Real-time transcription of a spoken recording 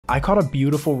I caught a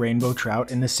beautiful rainbow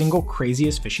trout in the single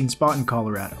craziest fishing spot in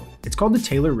Colorado. It's called the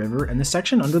Taylor River, and the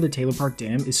section under the Taylor Park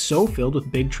Dam is so filled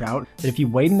with big trout that if you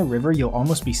wade in the river, you'll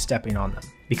almost be stepping on them.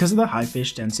 Because of the high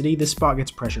fish density, this spot gets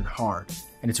pressured hard,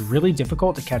 and it's really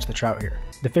difficult to catch the trout here.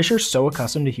 The fish are so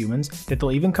accustomed to humans that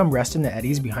they'll even come rest in the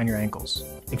eddies behind your ankles.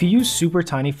 If you use super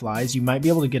tiny flies, you might be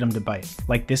able to get them to bite,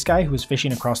 like this guy who was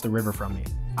fishing across the river from me.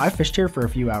 I fished here for a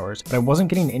few hours, but I wasn't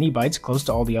getting any bites close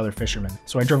to all the other fishermen,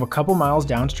 so I drove a couple miles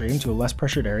downstream to a less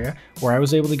pressured area where I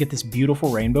was able to get this beautiful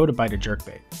rainbow to bite a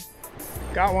jerkbait.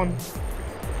 Got one.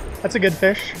 That's a good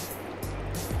fish.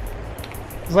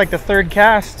 It's like the third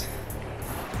cast.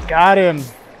 Got him.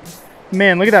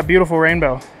 Man, look at that beautiful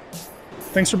rainbow.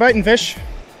 Thanks for biting, fish.